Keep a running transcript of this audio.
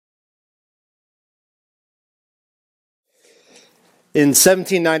In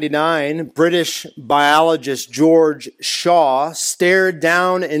 1799, British biologist George Shaw stared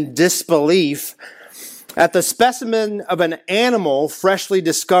down in disbelief at the specimen of an animal freshly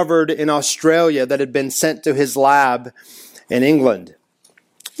discovered in Australia that had been sent to his lab in England.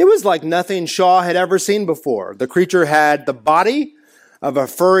 It was like nothing Shaw had ever seen before. The creature had the body of a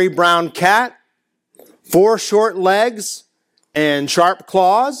furry brown cat, 4 short legs and sharp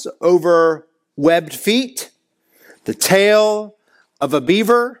claws over webbed feet, the tail of a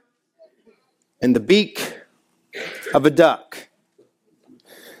beaver, and the beak of a duck.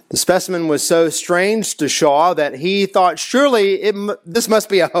 The specimen was so strange to Shaw that he thought surely this must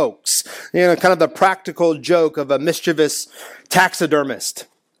be a hoax, kind of the practical joke of a mischievous taxidermist.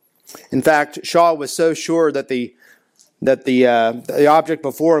 In fact, Shaw was so sure that the object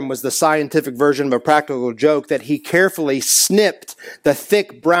before him was the scientific version of a practical joke that he carefully snipped the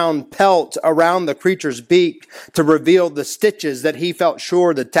thick brown pelt around the creature's beak to reveal the stitches that he felt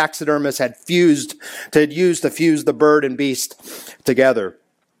sure the taxidermist had used to fuse the bird and beast together.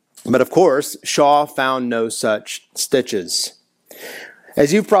 But of course, Shaw found no such stitches.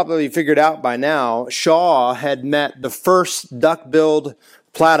 As you've probably figured out by now, Shaw had met the first duck-billed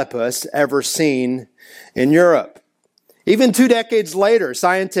platypus ever seen in Europe. Even 2 decades later,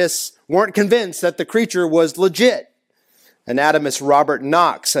 scientists weren't convinced that the creature was legit. Anatomist Robert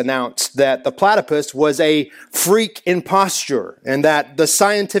Knox announced that the platypus was a freak in posture and that the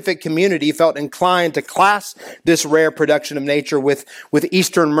scientific community felt inclined to class this rare production of nature with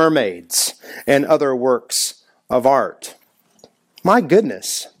Eastern mermaids and other works of art. My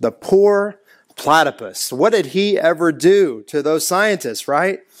goodness, the poor platypus. What did he ever do to those scientists,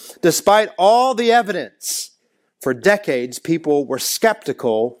 right? Despite all the evidence, for decades, people were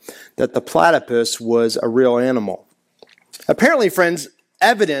skeptical that the platypus was a real animal. Apparently, friends,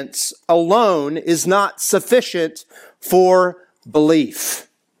 evidence alone is not sufficient for belief.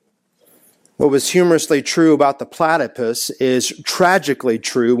 What was humorously true about the platypus is tragically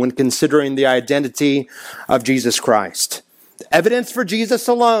true when considering the identity of Jesus Christ. Evidence for Jesus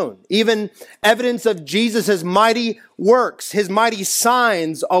alone, even evidence of Jesus' mighty works, his mighty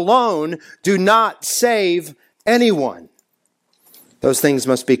signs alone, do not save anyone. Those things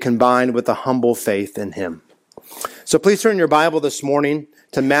must be combined with a humble faith in him. So please turn your Bible this morning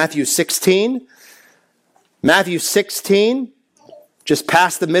to Matthew 16. Matthew 16, just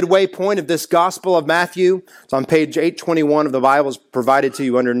past the midway point of this Gospel of Matthew. It's on page 821 of the Bibles provided to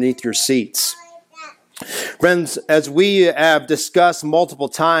you underneath your seats. Friends, as we have discussed multiple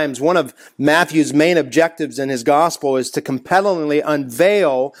times, one of Matthew's main objectives in his gospel is to compellingly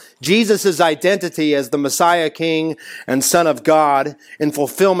unveil Jesus' identity as the Messiah, King, and Son of God in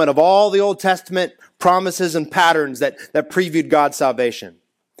fulfillment of all the Old Testament promises and patterns that previewed God's salvation.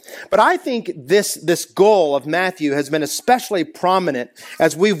 But I think this goal of Matthew has been especially prominent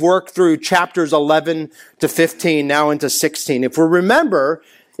as we've worked through chapters 11 to 15, now into 16. If we remember,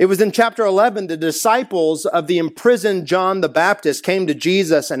 it was in chapter 11, the disciples of the imprisoned John the Baptist came to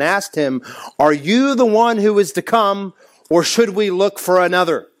Jesus and asked him, "Are you the one who is to come, or should we look for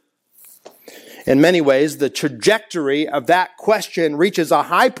another?" In many ways, the trajectory of that question reaches a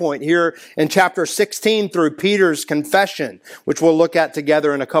high point here in chapter 16 through Peter's confession, which we'll look at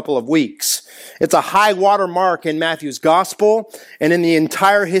together in a couple of weeks. It's a high water mark in Matthew's gospel and in the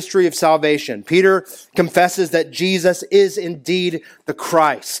entire history of salvation. Peter confesses that Jesus is indeed the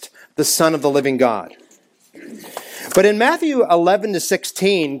Christ, the Son of the living God. But in Matthew 11 to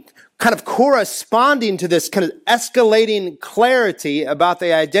 16, kind of corresponding to this kind of escalating clarity about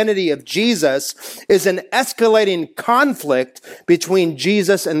the identity of Jesus is an escalating conflict between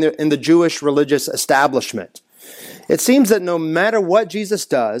Jesus and the Jewish religious establishment. It seems that no matter what Jesus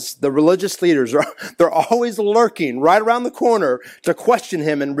does, the religious leaders they're always lurking right around the corner to question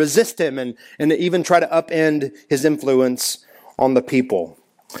him and resist him and even try to upend his influence on the people.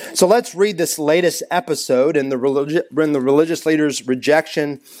 So let's read this latest episode in the religious leaders'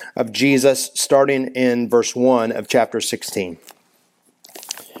 rejection of Jesus, starting in verse 1 of chapter 16.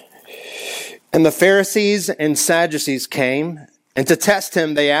 And the Pharisees and Sadducees came, and to test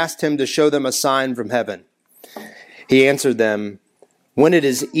him, they asked him to show them a sign from heaven. He answered them, "When it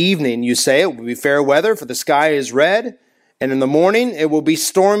is evening, you say it will be fair weather, for the sky is red, and in the morning it will be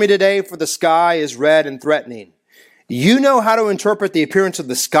stormy today, for the sky is red and threatening. You know how to interpret the appearance of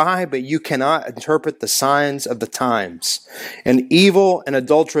the sky, but you cannot interpret the signs of the times. An evil and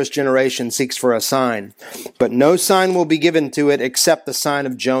adulterous generation seeks for a sign, but no sign will be given to it except the sign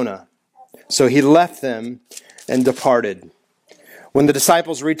of Jonah." So he left them and departed. When the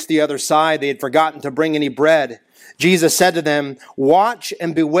disciples reached the other side, they had forgotten to bring any bread. Jesus said to them, "Watch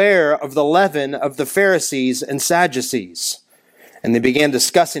and beware of the leaven of the Pharisees and Sadducees." And they began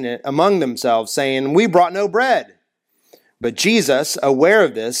discussing it among themselves, saying, "We brought no bread." But Jesus, aware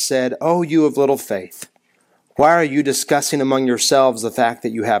of this, said, "Oh, you of little faith, why are you discussing among yourselves the fact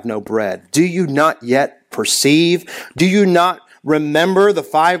that you have no bread? Do you not yet perceive? Do you not remember the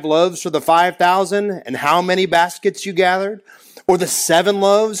 5 loaves for the 5,000 and how many baskets you gathered? Or the 7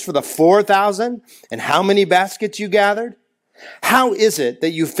 loaves for the 4,000 and how many baskets you gathered? How is it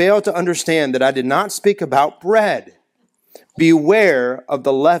that you fail to understand that I did not speak about bread? Beware of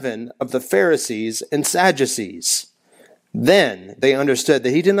the leaven of the Pharisees and Sadducees." Then they understood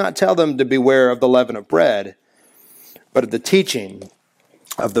that he did not tell them to beware of the leaven of bread, but of the teaching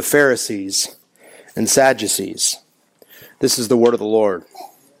of the Pharisees and Sadducees. This is the word of the Lord.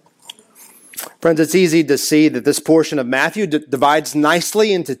 Friends, it's easy to see that this portion of Matthew divides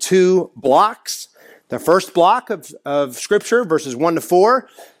nicely into 2 blocks. The first block of Scripture, verses 1 to 4,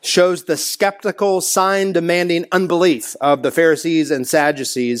 shows the skeptical, sign-demanding unbelief of the Pharisees and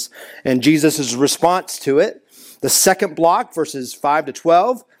Sadducees and Jesus' response to it. The second block, verses 5 to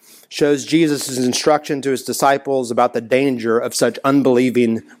 12, shows Jesus' instruction to his disciples about the danger of such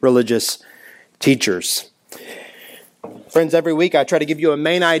unbelieving religious teachers. Friends, every week I try to give you a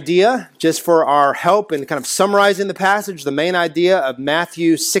main idea just for our help in kind of summarizing the passage, the main idea of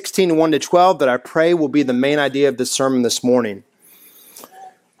Matthew 16, 1 to 12 that I pray will be the main idea of this sermon this morning.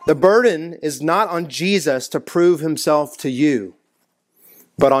 The burden is not on Jesus to prove himself to you,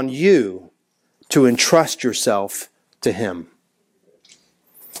 but on you to entrust yourself to him.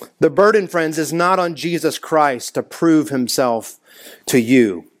 The burden, friends, is not on Jesus Christ to prove himself to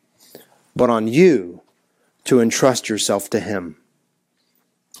you, but on you to entrust yourself to him.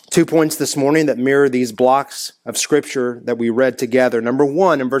 2 points this morning that mirror these blocks of Scripture that we read together. Number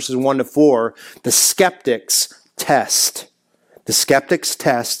 1, in verses 1 to 4, the skeptic's test. The skeptic's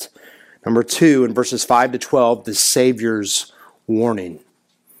test. Number 2, in verses 5 to 12, the Savior's warning.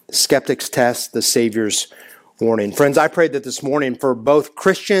 The skeptic's test, the Savior's warning. Friends, I pray that this morning for both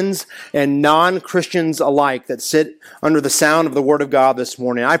Christians and non-Christians alike that sit under the sound of the Word of God this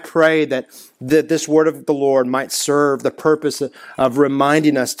morning, I pray that this Word of the Lord might serve the purpose of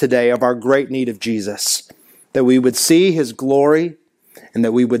reminding us today of our great need of Jesus, that we would see his glory and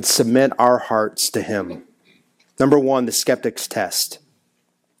that we would submit our hearts to him. Number 1, the skeptic's test.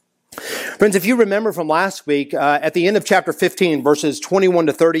 Friends, if you remember from last week, at the end of chapter 15, verses 21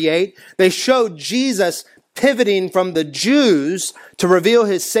 to 38, they showed Jesus pivoting from the Jews to reveal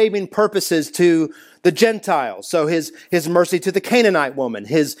his saving purposes to the Gentiles. So his mercy to the Canaanite woman,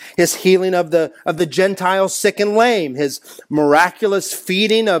 his healing of the Gentile sick and lame, his miraculous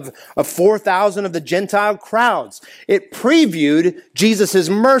feeding of 4,000 of the Gentile crowds. It previewed Jesus'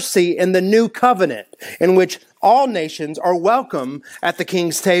 mercy in the new covenant, in which all nations are welcome at the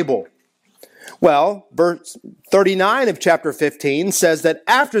king's table. Well, verse 39 of chapter 15 says that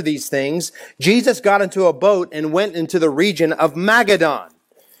after these things, Jesus got into a boat and went into the region of Magadan.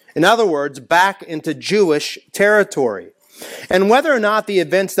 In other words, back into Jewish territory. And whether or not the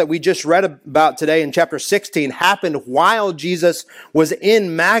events that we just read about today in chapter 16 happened while Jesus was in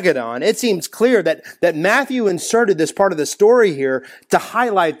Magadan, it seems clear that Matthew inserted this part of the story here to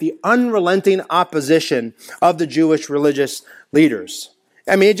highlight the unrelenting opposition of the Jewish religious leaders.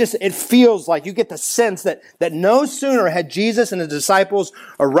 I mean, it feels like you get the sense that no sooner had Jesus and his disciples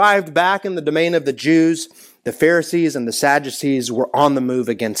arrived back in the domain of the Jews, the Pharisees and the Sadducees were on the move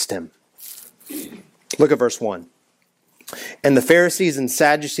against him. Look at verse 1. And the Pharisees and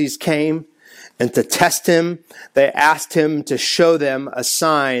Sadducees came, and to test him, they asked him to show them a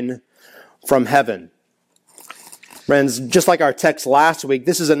sign from heaven. Friends, just like our text last week,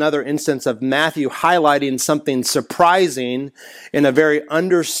 this is another instance of Matthew highlighting something surprising in a very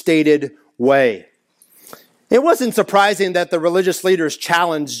understated way. It wasn't surprising that the religious leaders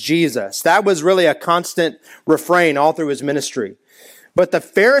challenged Jesus. That was really a constant refrain all through his ministry. But the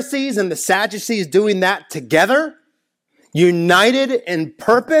Pharisees and the Sadducees doing that together, united in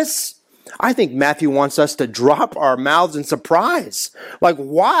purpose, I think Matthew wants us to drop our mouths in surprise. Like,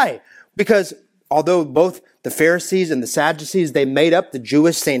 why? Because although both the Pharisees and the Sadducees, they made up the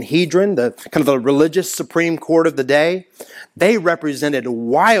Jewish Sanhedrin, the kind of the religious supreme court of the day, they represented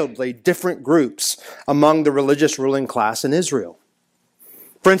wildly different groups among the religious ruling class in Israel.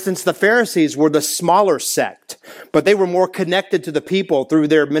 For instance, the Pharisees were the smaller sect, but they were more connected to the people through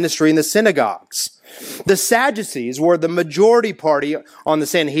their ministry in the synagogues. The Sadducees were the majority party on the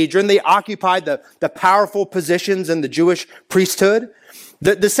Sanhedrin. They occupied the powerful positions in the Jewish priesthood.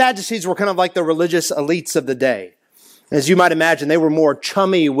 The Sadducees were kind of like the religious elites of the day. As you might imagine, they were more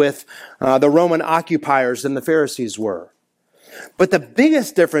chummy with the Roman occupiers than the Pharisees were. But the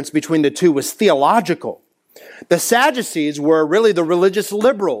biggest difference between the two was theological. The Sadducees were really the religious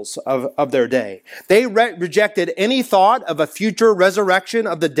liberals of their day. They rejected any thought of a future resurrection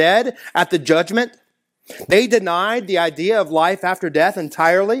of the dead at the judgment. They denied the idea of life after death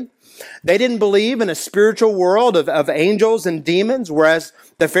entirely. They didn't believe in a spiritual world of angels and demons, whereas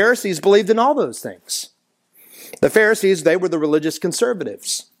the Pharisees believed in all those things. The Pharisees, they were the religious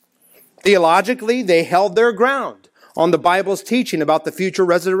conservatives. Theologically, they held their ground on the Bible's teaching about the future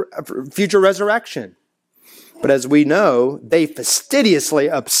resurrection. But as we know, they fastidiously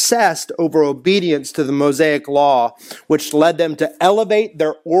obsessed over obedience to the Mosaic law, which led them to elevate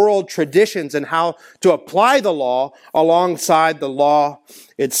their oral traditions and how to apply the law alongside the law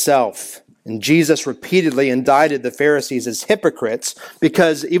itself. And Jesus repeatedly indicted the Pharisees as hypocrites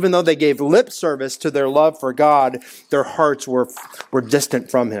because even though they gave lip service to their love for God, their hearts were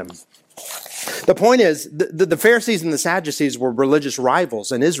distant from him. The point is, the Pharisees and the Sadducees were religious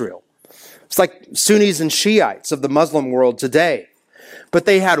rivals in Israel. It's like Sunnis and Shiites of the Muslim world today. But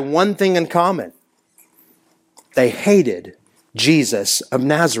they had one thing in common. They hated Jesus of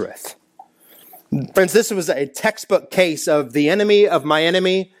Nazareth. Friends, this was a textbook case of the enemy of my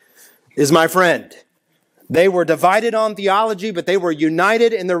enemy is my friend. They were divided on theology, but they were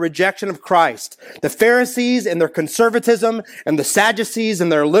united in their rejection of Christ. The Pharisees and their conservatism and the Sadducees and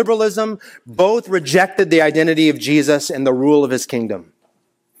their liberalism both rejected the identity of Jesus and the rule of his kingdom.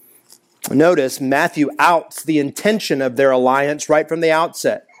 Notice Matthew outs the intention of their alliance right from the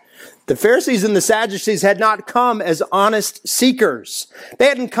outset. The Pharisees and the Sadducees had not come as honest seekers. They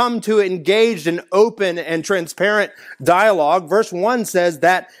hadn't come to engage in open and transparent dialogue. Verse 1 says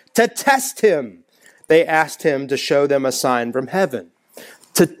that to test him, they asked him to show them a sign from heaven.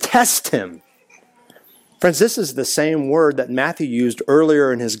 To test him. Friends, this is the same word that Matthew used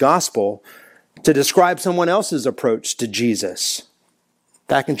earlier in his gospel to describe someone else's approach to Jesus.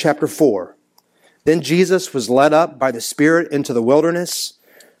 Back in chapter 4. Then Jesus was led up by the Spirit into the wilderness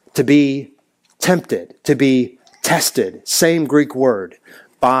to be tempted, to be tested, same Greek word,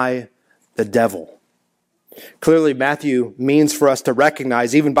 by the devil. Clearly, Matthew means for us to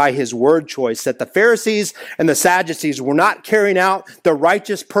recognize, even by his word choice, that the Pharisees and the Sadducees were not carrying out the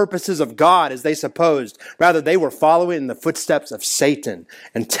righteous purposes of God as they supposed. Rather, they were following in the footsteps of Satan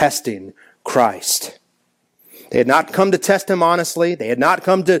and testing Christ. They had not come to test him honestly. They had not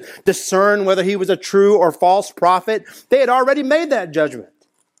come to discern whether he was a true or false prophet. They had already made that judgment.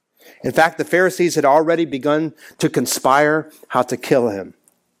 In fact, the Pharisees had already begun to conspire how to kill him.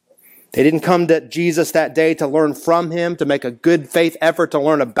 They didn't come to Jesus that day to learn from him, to make a good faith effort to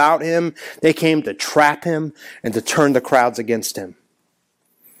learn about him. They came to trap him and to turn the crowds against him.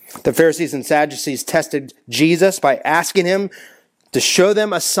 The Pharisees and Sadducees tested Jesus by asking him to show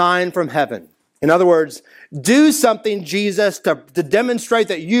them a sign from heaven. In other words, do something, Jesus, to demonstrate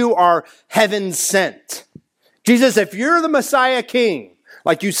that you are heaven sent. Jesus, if you're the Messiah King,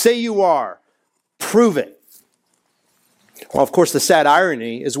 like you say you are, prove it. Well, of course, the sad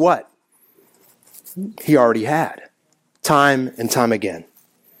irony is what? He already had, time and time again.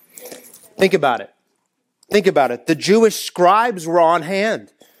 Think about it. Think about it. The Jewish scribes were on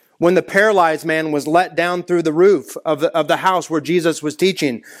hand when the paralyzed man was let down through the roof of the house where Jesus was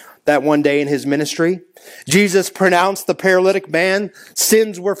teaching that one day in his ministry. Jesus pronounced the paralytic man,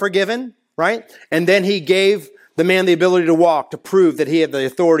 sins were forgiven, right? And then he gave the man the ability to walk to prove that he had the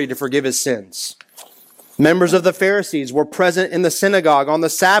authority to forgive his sins. Members of the Pharisees were present in the synagogue on the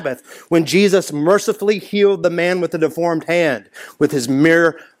Sabbath when Jesus mercifully healed the man with the deformed hand with his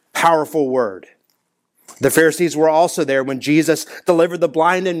mere powerful word. The Pharisees were also there when Jesus delivered the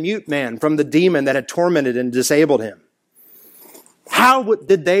blind and mute man from the demon that had tormented and disabled him. How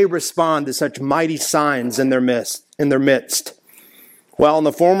did they respond to such mighty signs in their midst? Well, on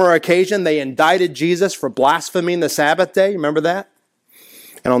the former occasion, they indicted Jesus for blaspheming the Sabbath day. Remember that?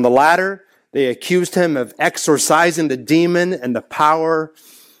 And on the latter, they accused him of exorcising the demon and the power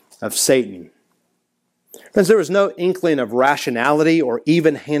of Satan. Friends, there was no inkling of rationality or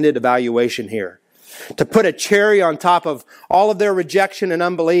even-handed evaluation here. To put a cherry on top of all of their rejection and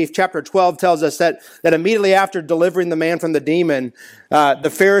unbelief, chapter 12 tells us that immediately after delivering the man from the demon,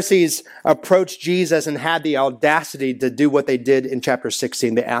 the Pharisees approached Jesus and had the audacity to do what they did in chapter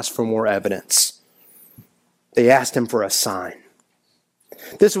 16. They asked for more evidence. They asked him for a sign.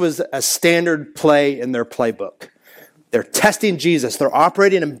 This was a standard play in their playbook. They're testing Jesus. They're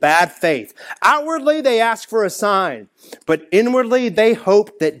operating in bad faith. Outwardly, they ask for a sign. But inwardly, they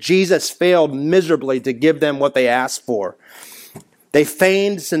hoped that Jesus failed miserably to give them what they asked for. They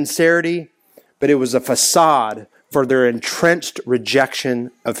feigned sincerity, but it was a facade for their entrenched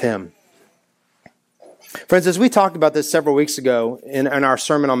rejection of him. Friends, as we talked about this several weeks ago in our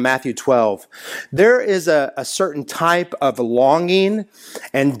sermon on Matthew 12, there is a certain type of longing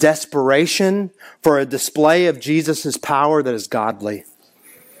and desperation for a display of Jesus' power that is godly.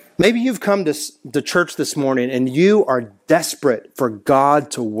 Maybe you've come to church this morning and you are desperate for God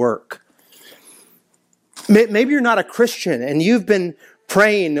to work. Maybe you're not a Christian and you've been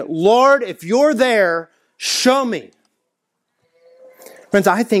praying, Lord, if you're there, show me. Friends,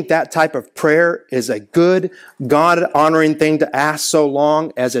 I think that type of prayer is a good, God-honoring thing to ask so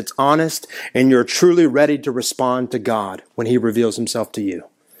long as it's honest and you're truly ready to respond to God when He reveals Himself to you.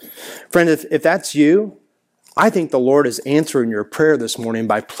 Friend, if that's you, I think the Lord is answering your prayer this morning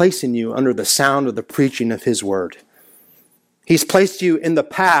by placing you under the sound of the preaching of His Word. He's placed you in the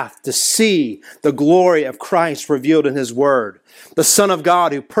path to see the glory of Christ revealed in His Word, the Son of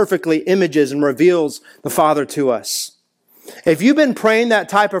God who perfectly images and reveals the Father to us. If you've been praying that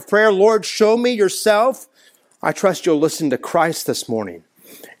type of prayer, Lord, show me yourself, I trust you'll listen to Christ this morning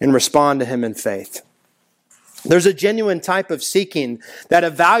and respond to Him in faith. There's a genuine type of seeking that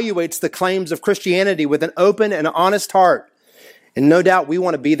evaluates the claims of Christianity with an open and honest heart. And no doubt we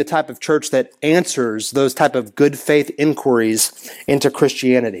want to be the type of church that answers those type of good faith inquiries into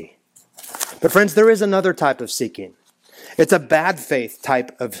Christianity. But friends, there is another type of seeking. It's a bad faith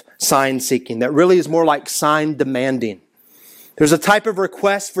type of sign seeking that really is more like sign demanding. There's a type of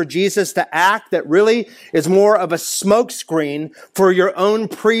request for Jesus to act that really is more of a smokescreen for your own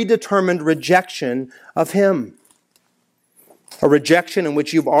predetermined rejection of Him. A rejection in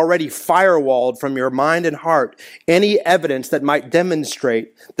which you've already firewalled from your mind and heart any evidence that might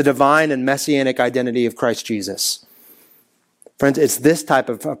demonstrate the divine and messianic identity of Christ Jesus. Friends, it's this type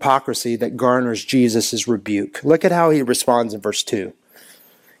of hypocrisy that garners Jesus' rebuke. Look at how He responds in verse 2.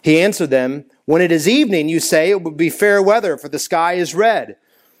 He answered them, when it is evening, you say it will be fair weather, for the sky is red.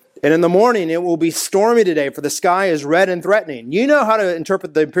 And in the morning, it will be stormy today, for the sky is red and threatening. You know how to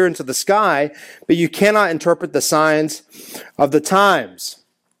interpret the appearance of the sky, but you cannot interpret the signs of the times.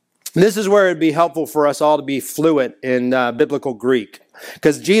 And this is where it would be helpful for us all to be fluent in biblical Greek,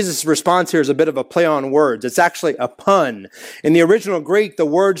 because Jesus' response here is a bit of a play on words. It's actually a pun. In the original Greek, the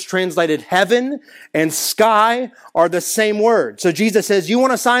words translated heaven and sky are the same word. So Jesus says, you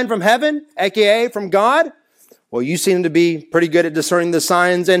want a sign from heaven, aka from God? Well, you seem to be pretty good at discerning the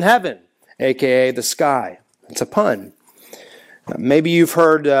signs in heaven, aka the sky. It's a pun. Maybe you've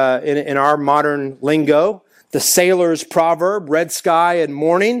heard in our modern lingo, the sailor's proverb, red sky and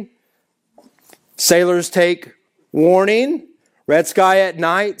morning. Sailors take warning. Red sky at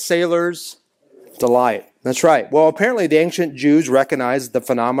night, sailors delight. That's right. Well, apparently the ancient Jews recognized the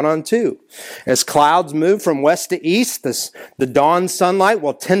phenomenon too. As clouds move from west to east, the dawn sunlight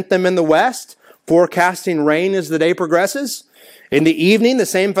will tint them in the west, forecasting rain as the day progresses. In the evening, the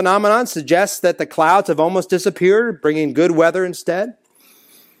same phenomenon suggests that the clouds have almost disappeared, bringing good weather instead.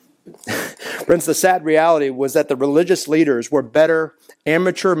 Friends, the sad reality was that the religious leaders were better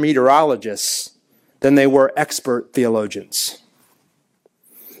amateur meteorologists than they were expert theologians.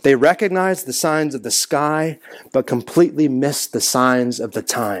 They recognized the signs of the sky, but completely missed the signs of the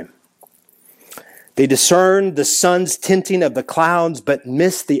time. They discerned the sun's tinting of the clouds, but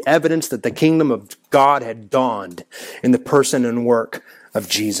missed the evidence that the kingdom of God had dawned in the person and work of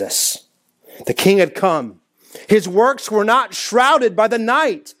Jesus. The King had come. His works were not shrouded by the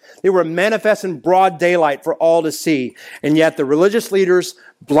night. They were manifest in broad daylight for all to see. And yet the religious leaders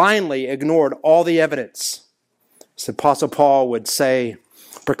blindly ignored all the evidence. As the Apostle Paul would say,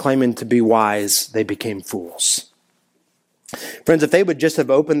 proclaiming to be wise, they became fools. Friends, if they would just have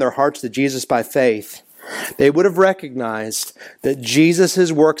opened their hearts to Jesus by faith, they would have recognized that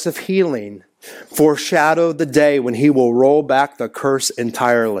Jesus' works of healing foreshadow the day when He will roll back the curse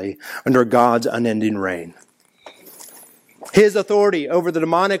entirely under God's unending reign. His authority over the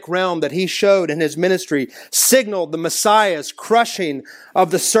demonic realm that He showed in His ministry signaled the Messiah's crushing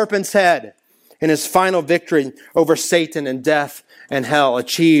of the serpent's head and His final victory over Satan and death and hell,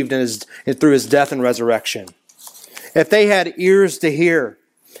 achieved through His death and resurrection. If they had ears to hear,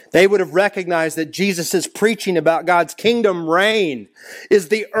 they would have recognized that Jesus' preaching about God's kingdom reign is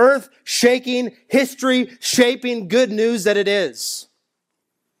the earth-shaking, history-shaping good news that it is.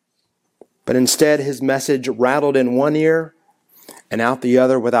 But instead, His message rattled in one ear and out the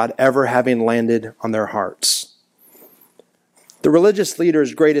other without ever having landed on their hearts. The religious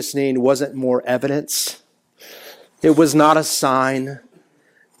leaders' greatest need wasn't more evidence. It was not a sign.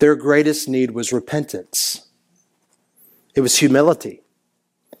 Their greatest need was repentance. It was humility.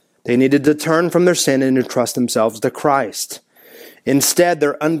 They needed to turn from their sin and to trust themselves to Christ. Instead,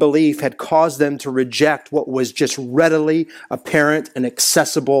 their unbelief had caused them to reject what was just readily apparent and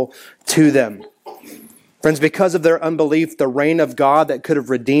accessible to them. Friends, because of their unbelief, the reign of God that could have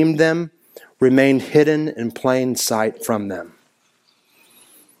redeemed them remained hidden in plain sight from them.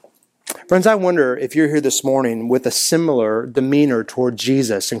 Friends, I wonder if you're here this morning with a similar demeanor toward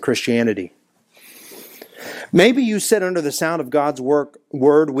Jesus and Christianity. Maybe you sit under the sound of God's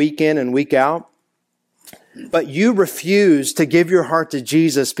word week in and week out, but you refuse to give your heart to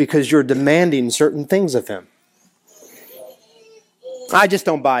Jesus because you're demanding certain things of Him. I just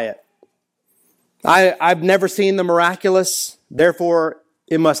don't buy it. I've never seen the miraculous, therefore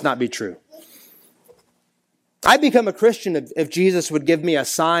it must not be true. I'd become a Christian if Jesus would give me a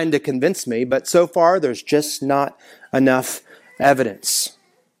sign to convince me, but so far there's just not enough evidence.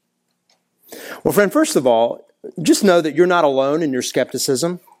 Well, friend, first of all, just know that you're not alone in your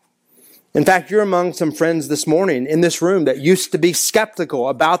skepticism. In fact, you're among some friends this morning in this room that used to be skeptical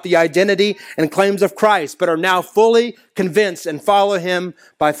about the identity and claims of Christ, but are now fully convinced and follow Him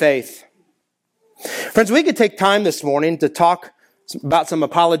by faith. Friends, we could take time this morning to talk about some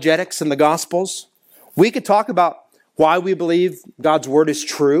apologetics in the Gospels. We could talk about why we believe God's Word is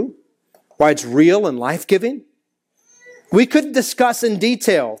true, why it's real and life-giving. We could discuss in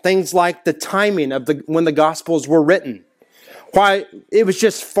detail things like the timing of when the Gospels were written, why it was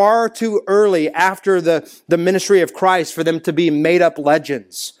just far too early after the ministry of Christ for them to be made-up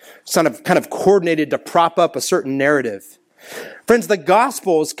legends, kind of coordinated to prop up a certain narrative. Friends, the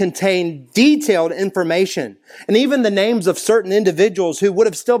Gospels contain detailed information and even the names of certain individuals who would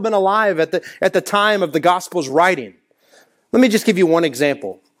have still been alive at the time of the Gospel's writing. Let me just give you one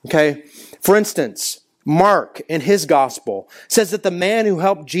example, okay? For instance, Mark in his Gospel says that the man who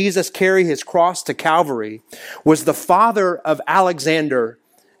helped Jesus carry his cross to Calvary was the father of Alexander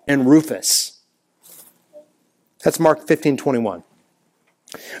and Rufus. That's Mark 15:21.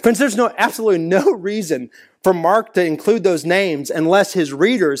 Friends, there's absolutely no reason for Mark to include those names unless his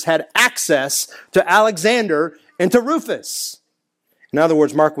readers had access to Alexander and to Rufus. In other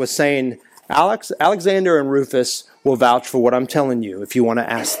words, Mark was saying, Alexander and Rufus will vouch for what I'm telling you if you want to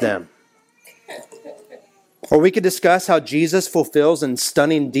ask them. Or we could discuss how Jesus fulfills in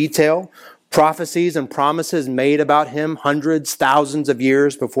stunning detail prophecies and promises made about Him hundreds, thousands of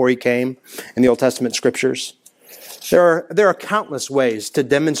years before He came in the Old Testament Scriptures. There are countless ways to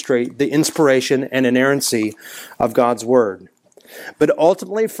demonstrate the inspiration and inerrancy of God's Word. But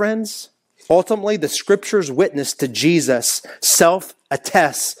ultimately, friends, the Scriptures' witness to Jesus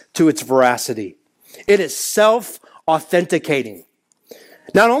self-attests to its veracity. It is self-authenticating.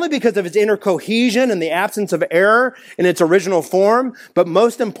 Not only because of its inner cohesion and the absence of error in its original form, but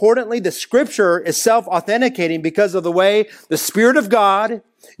most importantly, the Scripture is self-authenticating because of the way the Spirit of God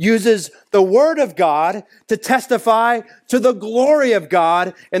uses the Word of God to testify to the glory of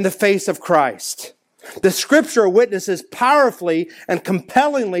God in the face of Christ. The Scripture witnesses powerfully and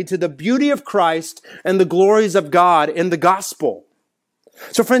compellingly to the beauty of Christ and the glories of God in the gospel.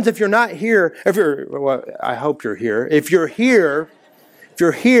 So friends, if you're not here, I hope you're here. If you're here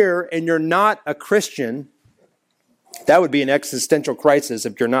and you're not a Christian, that would be an existential crisis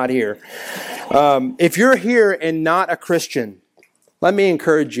if you're not here. If you're here and not a Christian, let me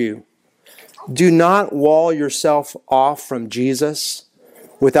encourage you, do not wall yourself off from Jesus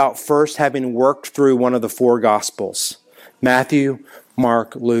without first having worked through one of the four Gospels, Matthew,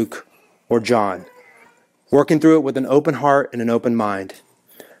 Mark, Luke, or John. Working through it with an open heart and an open mind.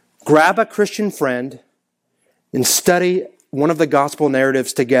 Grab a Christian friend and study one of the gospel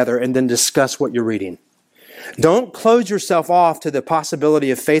narratives together and then discuss what you're reading. Don't close yourself off to the possibility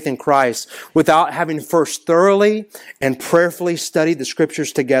of faith in Christ without having first thoroughly and prayerfully studied the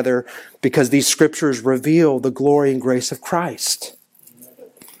Scriptures together, because these Scriptures reveal the glory and grace of Christ.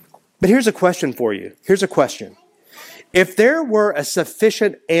 But here's a question for you. Here's a question. If there were a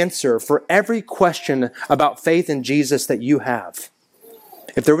sufficient answer for every question about faith in Jesus that you have,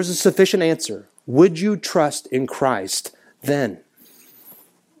 if there was a sufficient answer, would you trust in Christ then?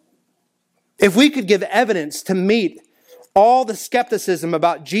 If we could give evidence to meet all the skepticism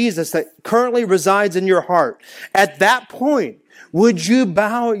about Jesus that currently resides in your heart, at that point, would you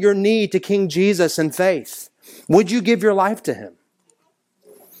bow your knee to King Jesus in faith? Would you give your life to Him?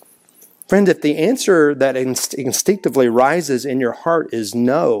 Friend, if the answer that instinctively rises in your heart is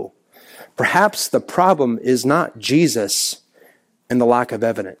no, perhaps the problem is not Jesus and the lack of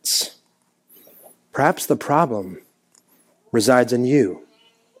evidence. Perhaps the problem resides in you.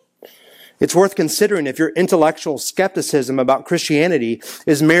 It's worth considering if your intellectual skepticism about Christianity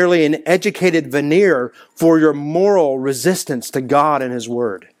is merely an educated veneer for your moral resistance to God and His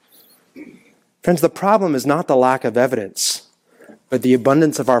Word. Friends, the problem is not the lack of evidence, but the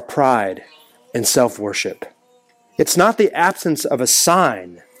abundance of our pride and self-worship. It's not the absence of a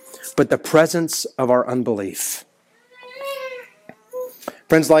sign, but the presence of our unbelief.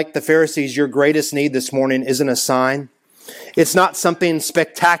 Friends, like the Pharisees, your greatest need this morning isn't a sign. It's not something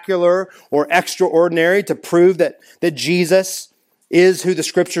spectacular or extraordinary to prove that Jesus is who the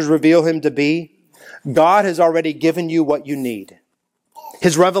Scriptures reveal him to be. God has already given you what you need.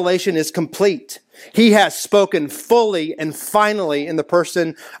 His revelation is complete. He has spoken fully and finally in the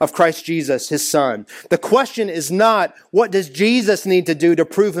person of Christ Jesus, his Son. The question is not, what does Jesus need to do to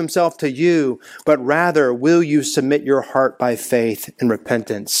prove himself to you? But rather, will you submit your heart by faith and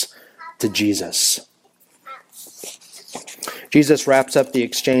repentance to Jesus? Jesus wraps up the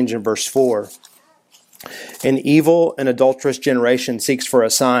exchange in verse 4. An evil and adulterous generation seeks for a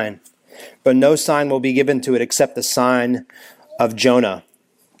sign, but no sign will be given to it except the sign of Jonah.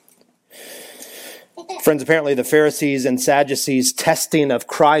 Friends, apparently the Pharisees and Sadducees' testing of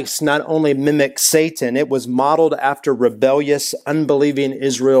Christ not only mimicked Satan, it was modeled after rebellious, unbelieving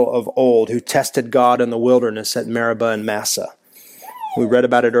Israel of old who tested God in the wilderness at Meribah and Massah. We read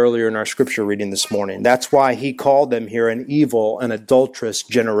about it earlier in our scripture reading this morning. That's why he called them here an evil and adulterous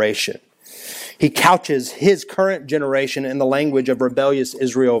generation. He couches his current generation in the language of rebellious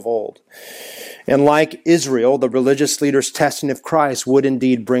Israel of old. And like Israel, the religious leaders' testing of Christ would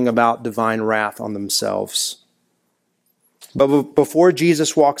indeed bring about divine wrath on themselves. But before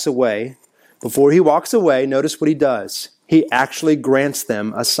Jesus walks away, notice what he does. He actually grants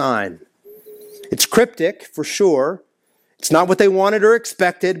them a sign. It's cryptic, for sure. It's not what they wanted or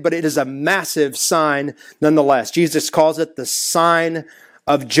expected, but it is a massive sign nonetheless. Jesus calls it the sign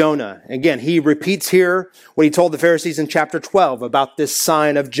of Jonah. Again, he repeats here what he told the Pharisees in chapter 12 about this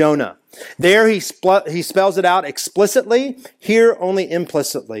sign of Jonah. There he spells it out explicitly, here only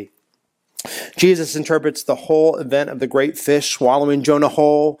implicitly. Jesus interprets the whole event of the great fish swallowing Jonah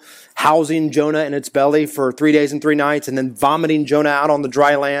whole, housing Jonah in its belly for 3 days and 3 nights, and then vomiting Jonah out on the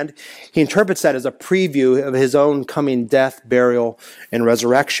dry land. He interprets that as a preview of his own coming death, burial, and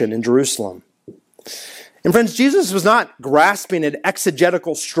resurrection in Jerusalem. And friends, Jesus was not grasping at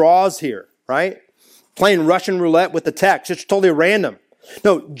exegetical straws here, right? Playing Russian roulette with the text. It's totally random.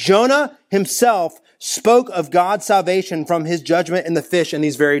 No, Jonah himself spoke of God's salvation from his judgment in the fish in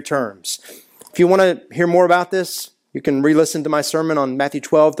these very terms. If you want to hear more about this, you can re-listen to my sermon on Matthew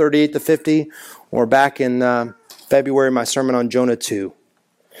 12, 38 to 50, or back in February, my sermon on Jonah 2.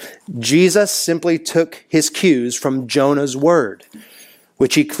 Jesus simply took his cues from Jonah's word,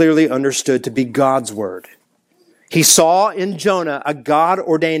 which he clearly understood to be God's word. He saw in Jonah a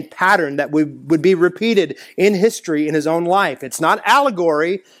God-ordained pattern that would be repeated in history in his own life. It's not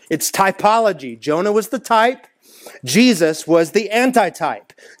allegory, it's typology. Jonah was the type, Jesus was the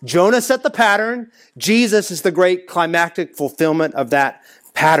antitype. Jonah set the pattern, Jesus is the great climactic fulfillment of that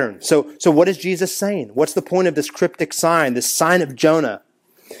pattern. So what is Jesus saying? What's the point of this cryptic sign, this sign of Jonah?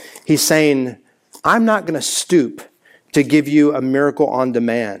 He's saying, I'm not going to stoop to give you a miracle on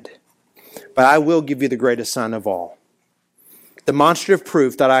demand, but I will give you the greatest sign of all. Demonstrative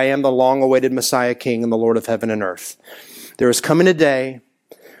proof that I am the long-awaited Messiah King and the Lord of heaven and earth. There is coming a day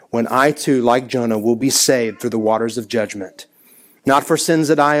when I too, like Jonah, will be saved through the waters of judgment. Not for sins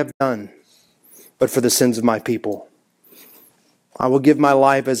that I have done, but for the sins of my people. I will give my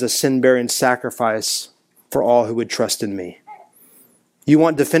life as a sin-bearing sacrifice for all who would trust in me. You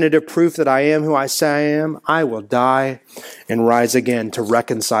want definitive proof that I am who I say I am? I will die and rise again to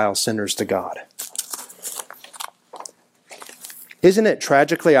reconcile sinners to God. Isn't it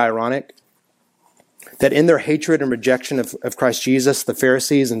tragically ironic that in their hatred and rejection of Christ Jesus, the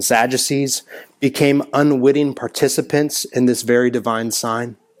Pharisees and Sadducees became unwitting participants in this very divine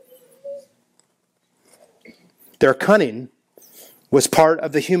sign? Their cunning was part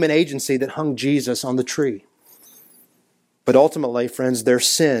of the human agency that hung Jesus on the tree. But ultimately, friends, their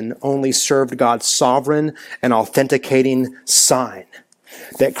sin only served God's sovereign and authenticating sign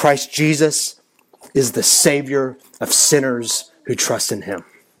that Christ Jesus is the Savior of sinners who trust in him.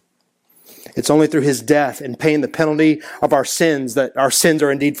 It's only through his death and paying the penalty of our sins that our sins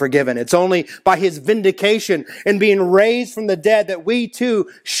are indeed forgiven. It's only by his vindication and being raised from the dead that we too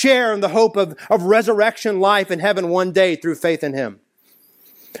share in the hope of resurrection life in heaven one day through faith in him.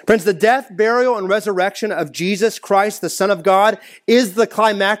 Friends, the death, burial, and resurrection of Jesus Christ, the Son of God, is the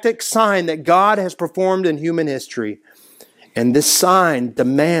climactic sign that God has performed in human history. And this sign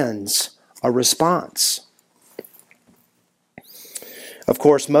demands a response. Of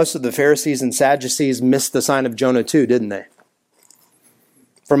course, most of the Pharisees and Sadducees missed the sign of Jonah too, didn't they?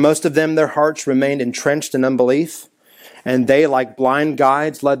 For most of them, their hearts remained entrenched in unbelief, and they, like blind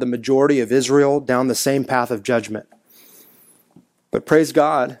guides, led the majority of Israel down the same path of judgment. But praise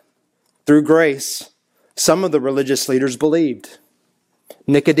God, through grace, some of the religious leaders believed.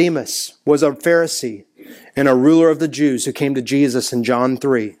 Nicodemus was a Pharisee and a ruler of the Jews who came to Jesus in John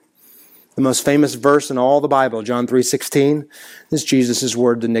 3. The most famous verse in all the Bible, John 3:16, is Jesus'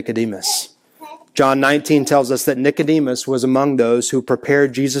 word to Nicodemus. John 19 tells us that Nicodemus was among those who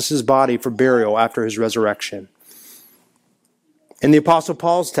prepared Jesus' body for burial after his resurrection. In the Apostle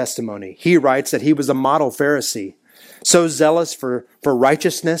Paul's testimony, he writes that he was a model Pharisee, so zealous for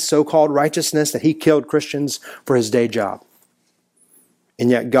righteousness, so-called righteousness, that he killed Christians for his day job. And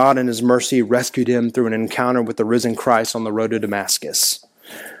yet God in his mercy rescued him through an encounter with the risen Christ on the road to Damascus.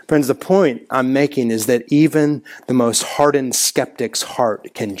 Friends, the point I'm making is that even the most hardened skeptic's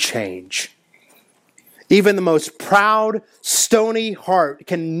heart can change. Even the most proud, stony heart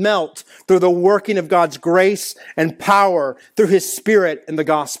can melt through the working of God's grace and power through His Spirit and the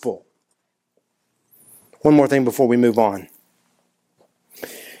gospel. One more thing before we move on.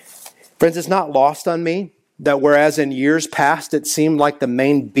 Friends, it's not lost on me that whereas in years past it seemed like the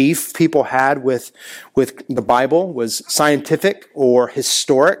main beef people had with the Bible was scientific or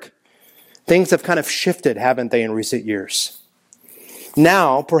historic, things have kind of shifted, haven't they, in recent years?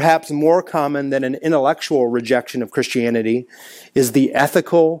 Now, perhaps more common than an intellectual rejection of Christianity is the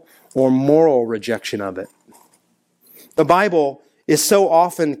ethical or moral rejection of it. The Bible is so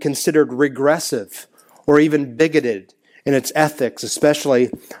often considered regressive or even bigoted in its ethics, especially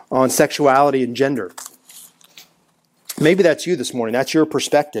on sexuality and gender. Maybe that's you this morning. That's your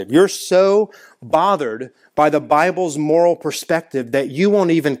perspective. You're so bothered by the Bible's moral perspective that you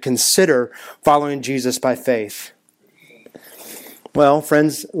won't even consider following Jesus by faith. Well,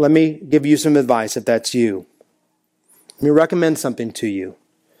 friends, let me give you some advice if that's you. Let me recommend something to you.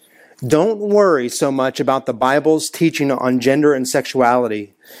 Don't worry so much about the Bible's teaching on gender and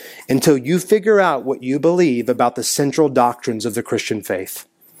sexuality until you figure out what you believe about the central doctrines of the Christian faith.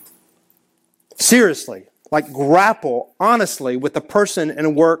 Seriously, grapple honestly with the person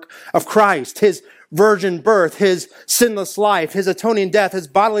and work of Christ, His virgin birth, His sinless life, His atoning death, His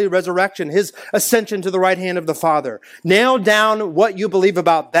bodily resurrection, His ascension to the right hand of the Father. Nail down what you believe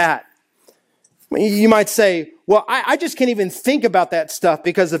about that. You might say, well, I just can't even think about that stuff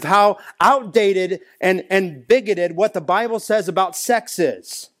because of how outdated and bigoted what the Bible says about sex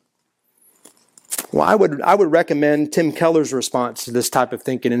is. Well, I would recommend Tim Keller's response to this type of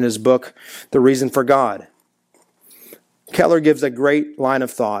thinking in his book, The Reason for God. Keller gives a great line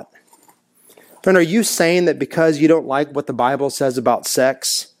of thought. Friend, are you saying that because you don't like what the Bible says about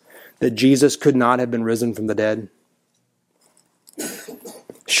sex, that Jesus could not have been risen from the dead?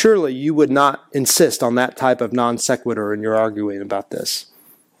 Surely you would not insist on that type of non sequitur in your arguing about this.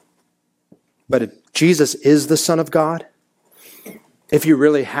 But if Jesus is the Son of God, if He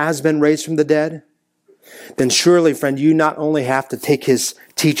really has been raised from the dead, then surely, friend, you not only have to take His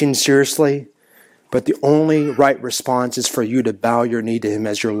teaching seriously, but the only right response is for you to bow your knee to Him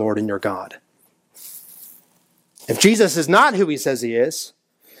as your Lord and your God. If Jesus is not who He says He is,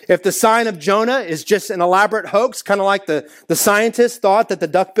 if the sign of Jonah is just an elaborate hoax, kind of like the scientists thought that the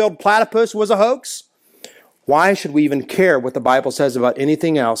duck-billed platypus was a hoax, why should we even care what the Bible says about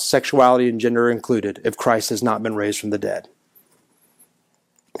anything else, sexuality and gender included, if Christ has not been raised from the dead?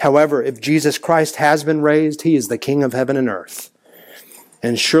 However, if Jesus Christ has been raised, He is the King of heaven and earth.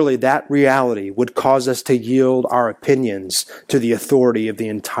 And surely that reality would cause us to yield our opinions to the authority of the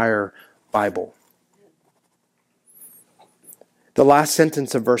entire Bible. The last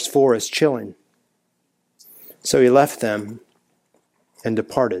sentence of verse 4 is chilling. So He left them and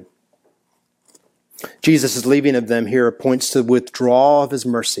departed. Jesus' leaving of them here points to the withdrawal of His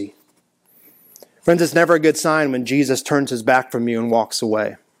mercy. Friends, it's never a good sign when Jesus turns His back from you and walks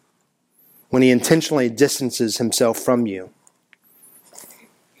away, when He intentionally distances Himself from you.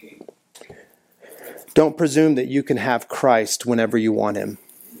 Don't presume that you can have Christ whenever you want Him.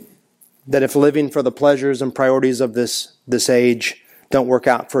 That if living for the pleasures and priorities of this age don't work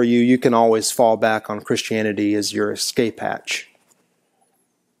out for you, you can always fall back on Christianity as your escape hatch.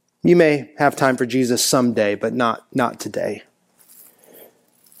 You may have time for Jesus someday, but not today.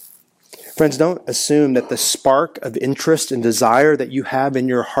 Friends, don't assume that the spark of interest and desire that you have in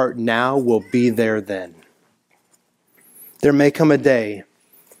your heart now will be there then. There may come a day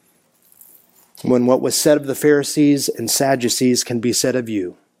when what was said of the Pharisees and Sadducees can be said of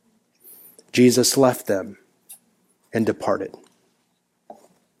you. Jesus left them and departed.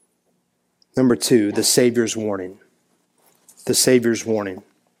 Number 2, the Savior's warning. The Savior's warning.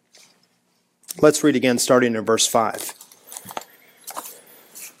 Let's read again, starting in verse 5.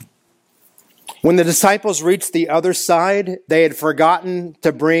 When the disciples reached the other side, they had forgotten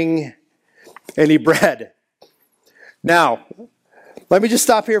to bring any bread. Now, Let me just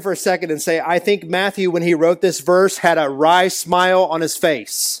stop here for a second and say, I think Matthew, when he wrote this verse, had a wry smile on his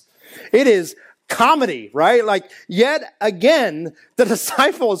face. It is comedy, right? Like, yet again, the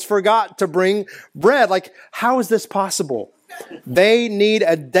disciples forgot to bring bread. Like, how is this possible? They need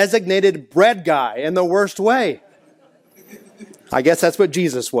a designated bread guy in the worst way. I guess that's what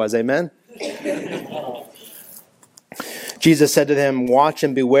Jesus was, amen? Jesus said to them, watch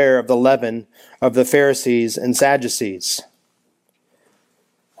and beware of the leaven of the Pharisees and Sadducees.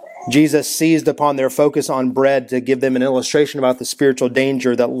 Jesus seized upon their focus on bread to give them an illustration about the spiritual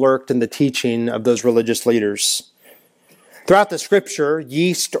danger that lurked in the teaching of those religious leaders. Throughout the scripture,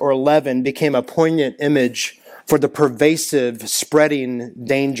 yeast or leaven became a poignant image for the pervasive, spreading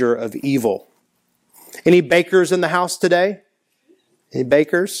danger of evil. Any bakers in the house today? Any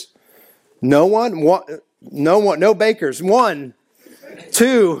bakers? No one? No bakers. 1,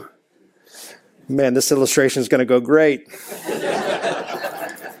 2. Man, this illustration is going to go great.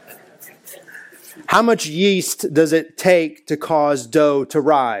 How much yeast does it take to cause dough to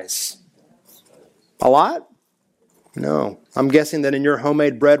rise? A lot? No. I'm guessing that in your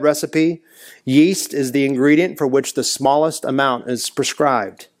homemade bread recipe, yeast is the ingredient for which the smallest amount is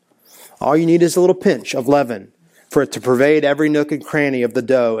prescribed. All you need is a little pinch of leaven for it to pervade every nook and cranny of the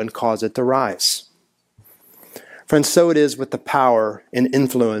dough and cause it to rise. Friends, so it is with the power and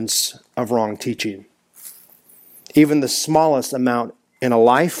influence of wrong teaching. Even the smallest amount in a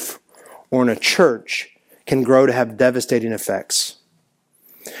life or in a church can grow to have devastating effects.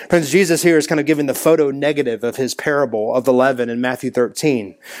 Friends, Jesus here is kind of giving the photo negative of his parable of the leaven in Matthew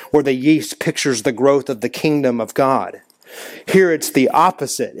 13, where the yeast pictures the growth of the kingdom of God. Here it's the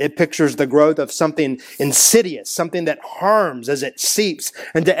opposite. It pictures the growth of something insidious, something that harms as it seeps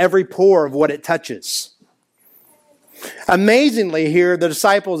into every pore of what it touches. Amazingly here, the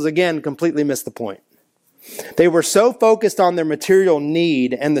disciples again completely missed the point. They were so focused on their material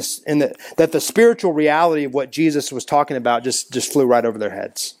need that the spiritual reality of what Jesus was talking about just flew right over their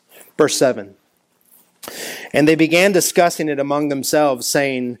heads. Verse 7. And they began discussing it among themselves,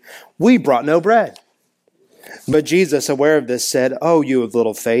 saying, we brought no bread. But Jesus, aware of this, said, oh, you of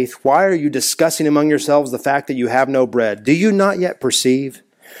little faith, why are you discussing among yourselves the fact that you have no bread? Do you not yet perceive?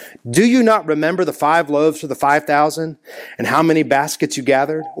 Do you not remember the 5 loaves for the 5,000 and how many baskets you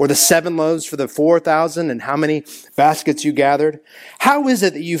gathered? Or the 7 loaves for the 4,000 and how many baskets you gathered? How is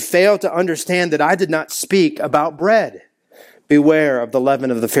it that you fail to understand that I did not speak about bread? Beware of the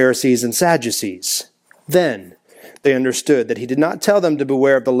leaven of the Pharisees and Sadducees. Then they understood that he did not tell them to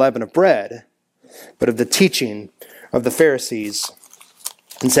beware of the leaven of bread, but of the teaching of the Pharisees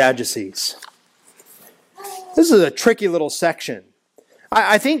and Sadducees. This is a tricky little section.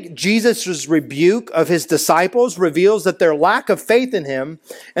 I think Jesus' rebuke of his disciples reveals that their lack of faith in him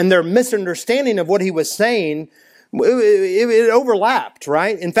and their misunderstanding of what he was saying, it overlapped,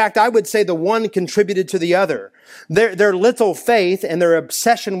 right? In fact, I would say the one contributed to the other. Their little faith and their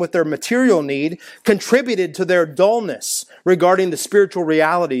obsession with their material need contributed to their dullness regarding the spiritual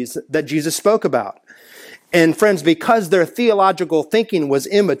realities that Jesus spoke about. And friends, because their theological thinking was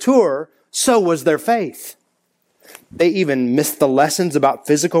immature, so was their faith. They even missed the lessons about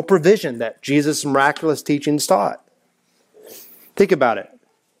physical provision that Jesus' miraculous teachings taught. Think about it.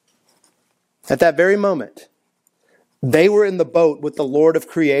 At that very moment, they were in the boat with the Lord of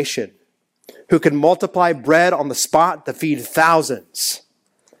creation, who could multiply bread on the spot to feed thousands.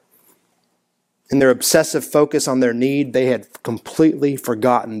 In their obsessive focus on their need, they had completely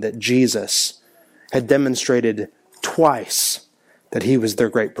forgotten that Jesus had demonstrated twice that he was their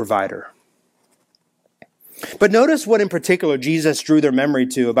great provider. But notice what in particular Jesus drew their memory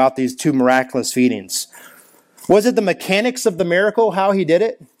to about these 2 miraculous feedings. Was it the mechanics of the miracle, how he did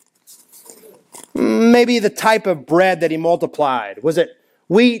it? Maybe the type of bread that he multiplied. Was it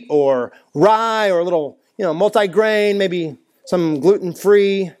wheat or rye or a little, multi-grain, maybe some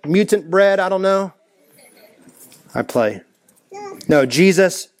gluten-free mutant bread? I don't know. I play. No,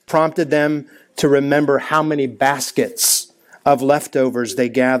 Jesus prompted them to remember how many baskets of leftovers they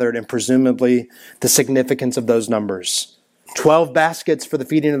gathered and presumably the significance of those numbers. 12 baskets for the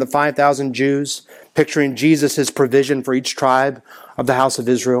feeding of the 5,000 Jews, picturing Jesus' provision for each tribe of the house of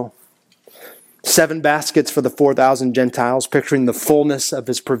Israel. 7 baskets for the 4,000 Gentiles, picturing the fullness of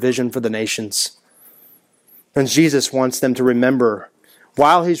his provision for the nations. And Jesus wants them to remember,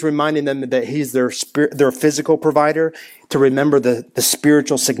 while he's reminding them that he's their physical provider, to remember the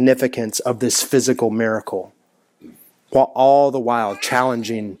spiritual significance of this physical miracle, while all the while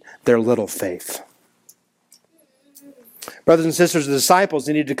challenging their little faith. Brothers and sisters, the disciples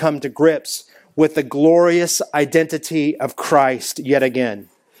needed to come to grips with the glorious identity of Christ yet again.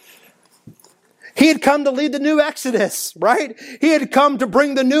 He had come to lead the new Exodus, right? He had come to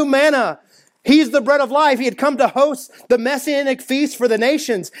bring the new manna. He's the bread of life. He had come to host the messianic feast for the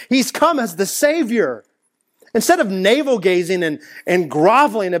nations. He's come as the Savior. Instead of navel-gazing and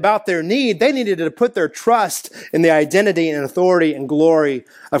groveling about their need, they needed to put their trust in the identity and authority and glory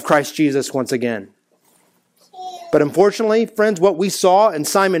of Christ Jesus once again. But unfortunately, friends, what we saw in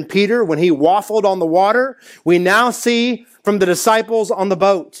Simon Peter when he waffled on the water, we now see from the disciples on the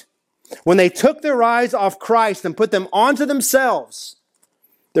boat. When they took their eyes off Christ and put them onto themselves,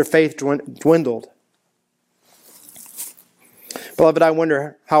 their faith dwindled. Beloved, I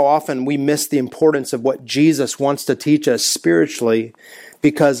wonder how often we miss the importance of what Jesus wants to teach us spiritually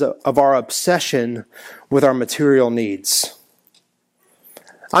because of our obsession with our material needs.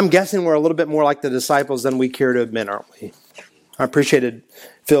 I'm guessing we're a little bit more like the disciples than we care to admit, aren't we? I appreciated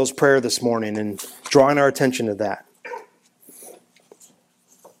Phil's prayer this morning and drawing our attention to that.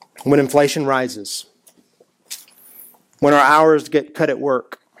 When inflation rises, when our hours get cut at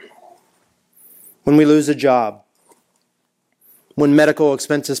work, when we lose a job, when medical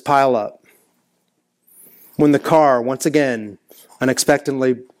expenses pile up, when the car, once again,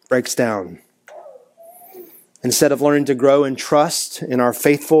 unexpectedly breaks down. Instead of learning to grow in trust in our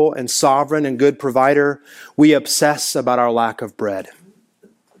faithful and sovereign and good provider, we obsess about our lack of bread.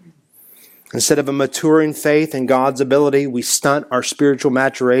 Instead of a maturing faith in God's ability, we stunt our spiritual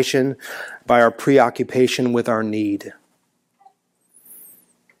maturation by our preoccupation with our need.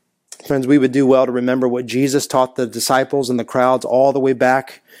 Friends, we would do well to remember what Jesus taught the disciples and the crowds all the way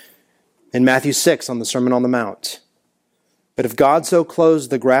back in Matthew 6 on the Sermon on the Mount. But if God so clothes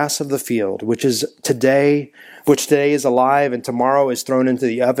the grass of the field, which today is alive and tomorrow is thrown into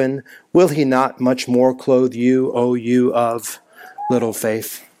the oven, will he not much more clothe you, O you of little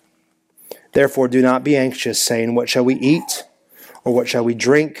faith? Therefore do not be anxious, saying, what shall we eat? Or what shall we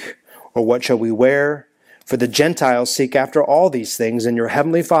drink? Or what shall we wear? For the Gentiles seek after all these things, and your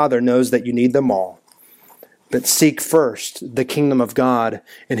heavenly Father knows that you need them all. But seek first the kingdom of God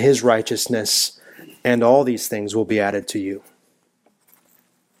and his righteousness, and all these things will be added to you.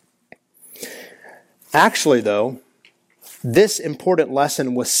 Actually, though, this important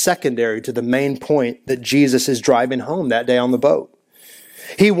lesson was secondary to the main point that Jesus is driving home that day on the boat.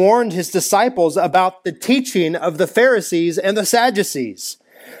 He warned his disciples about the teaching of the Pharisees and the Sadducees,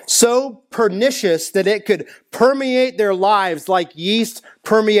 so pernicious that it could permeate their lives like yeast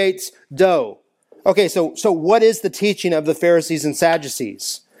permeates dough. Okay, so what is the teaching of the Pharisees and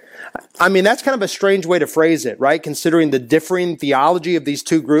Sadducees? I mean, that's kind of a strange way to phrase it, right? Considering the differing theology of these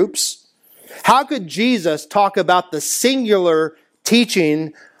two groups. How could Jesus talk about the singular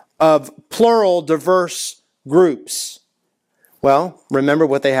teaching of plural, diverse groups? Well, remember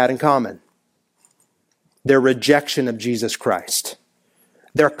what they had in common. Their rejection of Jesus Christ.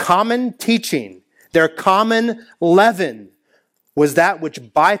 Their common teaching, their common leaven was that which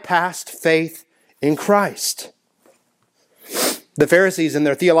bypassed faith in Christ. The Pharisees, in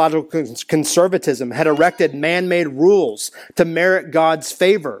their theological conservatism, had erected man-made rules to merit God's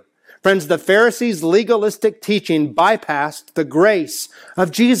favor. Friends, the Pharisees' legalistic teaching bypassed the grace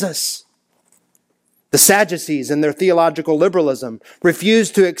of Jesus. The Sadducees, in their theological liberalism,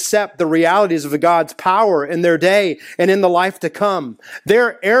 refused to accept the realities of God's power in their day and in the life to come.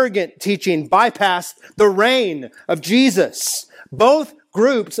 Their arrogant teaching bypassed the reign of Jesus. Both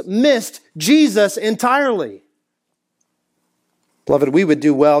groups missed Jesus entirely. Beloved, we would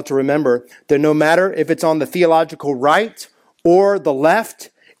do well to remember that no matter if it's on the theological right or the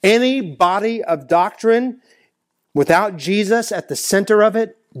left, any body of doctrine without Jesus at the center of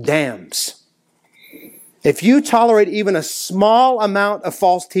it damns. If you tolerate even a small amount of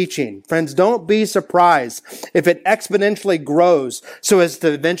false teaching, friends, don't be surprised if it exponentially grows so as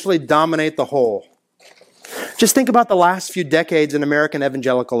to eventually dominate the whole. Just think about the last few decades in American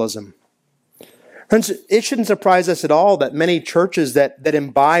evangelicalism. Friends, it shouldn't surprise us at all that many churches that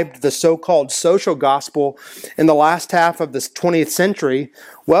imbibed the so-called social gospel in the last half of the 20th century,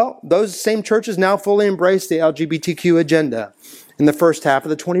 well, those same churches now fully embrace the LGBTQ agenda in the first half of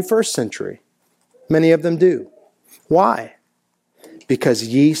the 21st century. Many of them do. Why? Because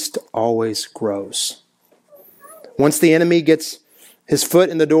yeast always grows. Once the enemy gets his foot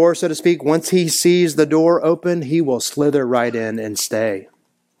in the door, so to speak, once he sees the door open, he will slither right in and stay.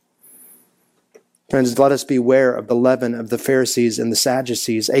 Friends, let us beware of the leaven of the Pharisees and the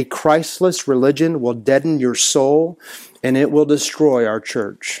Sadducees. A Christless religion will deaden your soul, and it will destroy our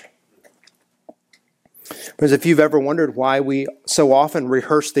church. Because if you've ever wondered why we so often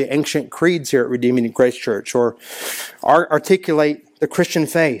rehearse the ancient creeds here at Redeeming Grace Church or articulate the Christian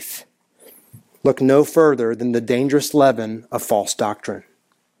faith, look no further than the dangerous leaven of false doctrine.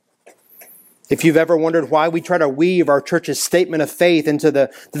 If you've ever wondered why we try to weave our church's statement of faith into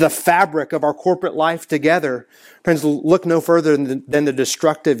the fabric of our corporate life together, friends, look no further than the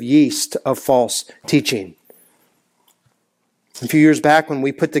destructive yeast of false teaching. A few years back when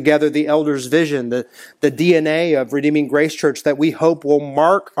we put together the elders' vision, the DNA of Redeeming Grace Church that we hope will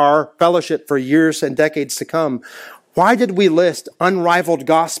mark our fellowship for years and decades to come, why did we list unrivaled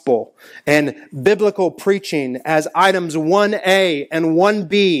gospel and biblical preaching as items 1A and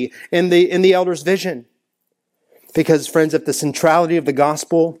 1B in the elders' vision? Because, friends, if the centrality of the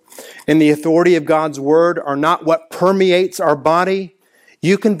gospel and the authority of God's word are not what permeates our body,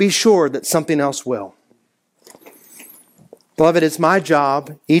 you can be sure that something else will. Beloved, it's my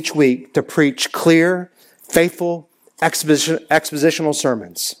job each week to preach clear, faithful, expositional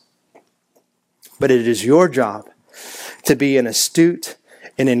sermons. But it is your job to be an astute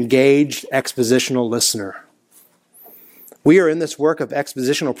and engaged expositional listener. We are in this work of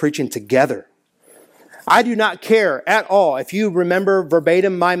expositional preaching together. I do not care at all if you remember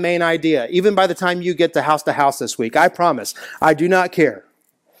verbatim my main idea, even by the time you get to house this week. I promise, I do not care.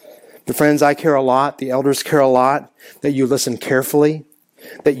 But friends, I care a lot. The elders care a lot that you listen carefully,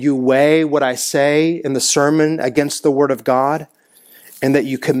 that you weigh what I say in the sermon against the Word of God, and that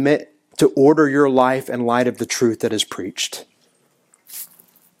you commit to order your life in light of the truth that is preached.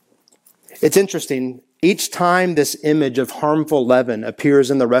 It's interesting. Each time this image of harmful leaven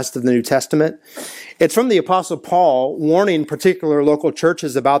appears in the rest of the New Testament, it's from the Apostle Paul warning particular local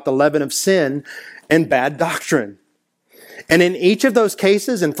churches about the leaven of sin and bad doctrine. And in each of those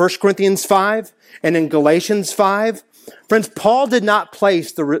cases, in 1 Corinthians 5 and in Galatians 5, friends, Paul did not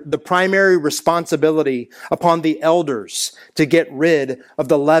place the primary responsibility upon the elders to get rid of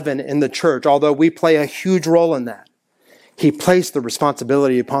the leaven in the church, although we play a huge role in that. He placed the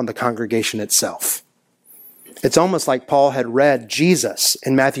responsibility upon the congregation itself. It's almost like Paul had read Jesus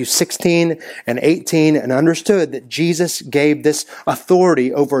in Matthew 16 and 18 and understood that Jesus gave this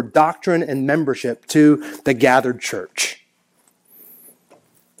authority over doctrine and membership to the gathered church.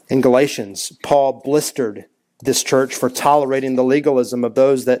 In Galatians, Paul blistered this church for tolerating the legalism of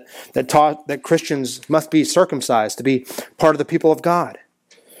those that taught that Christians must be circumcised to be part of the people of God.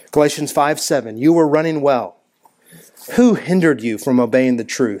 Galatians 5:7, you were running well. Who hindered you from obeying the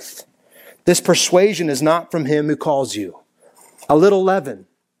truth? This persuasion is not from him who calls you. A little leaven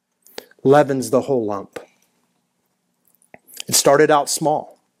leavens the whole lump. It started out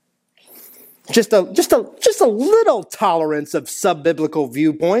small. Just a little tolerance of sub-biblical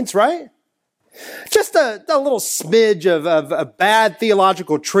viewpoints, right? Just a little smidge of bad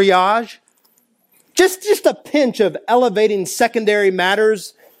theological triage. Just a pinch of elevating secondary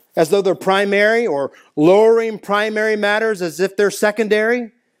matters as though they're primary, or lowering primary matters as if they're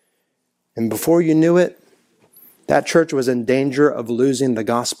secondary. And before you knew it, that church was in danger of losing the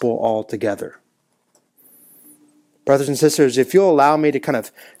gospel altogether. Brothers and sisters, if you'll allow me to kind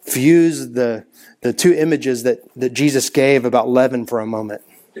of fuse the two images that Jesus gave about leaven for a moment.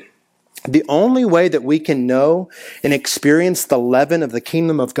 The only way that we can know and experience the leaven of the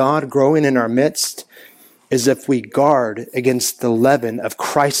kingdom of God growing in our midst is if we guard against the leaven of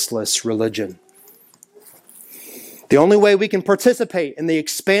Christless religion. The only way we can participate in the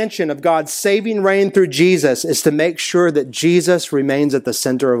expansion of God's saving reign through Jesus is to make sure that Jesus remains at the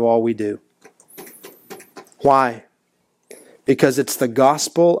center of all we do. Why? Because it's the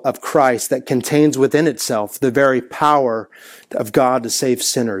gospel of Christ that contains within itself the very power of God to save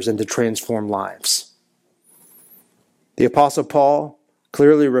sinners and to transform lives. The Apostle Paul,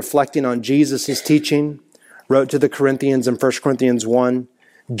 clearly reflecting on Jesus' teaching, wrote to the Corinthians in 1 Corinthians 1,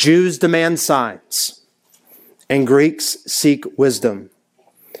 Jews demand signs, and Greeks seek wisdom.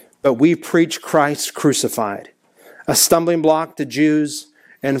 But we preach Christ crucified, a stumbling block to Jews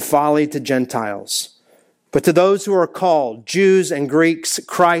and folly to Gentiles. But to those who are called, Jews and Greeks,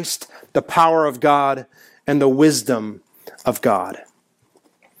 Christ, the power of God and the wisdom of God.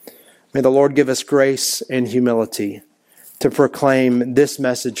 May the Lord give us grace and humility to proclaim this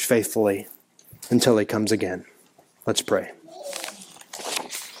message faithfully until he comes again. Let's pray.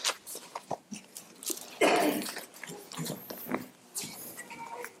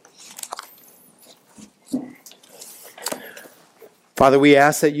 Father, we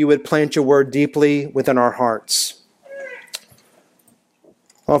ask that you would plant your word deeply within our hearts.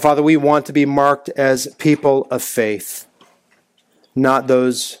 Oh, Father, we want to be marked as people of faith, not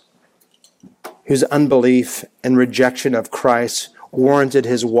those whose unbelief and rejection of Christ warranted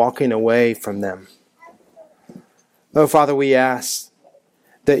his walking away from them. Oh, Father, we ask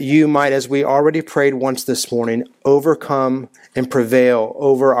that you might, as we already prayed once this morning, overcome and prevail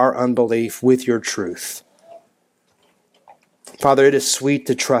over our unbelief with your truth. Father, it is sweet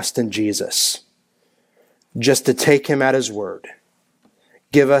to trust in Jesus, just to take him at his word.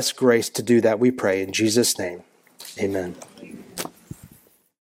 Give us grace to do that, we pray. In Jesus' name, amen.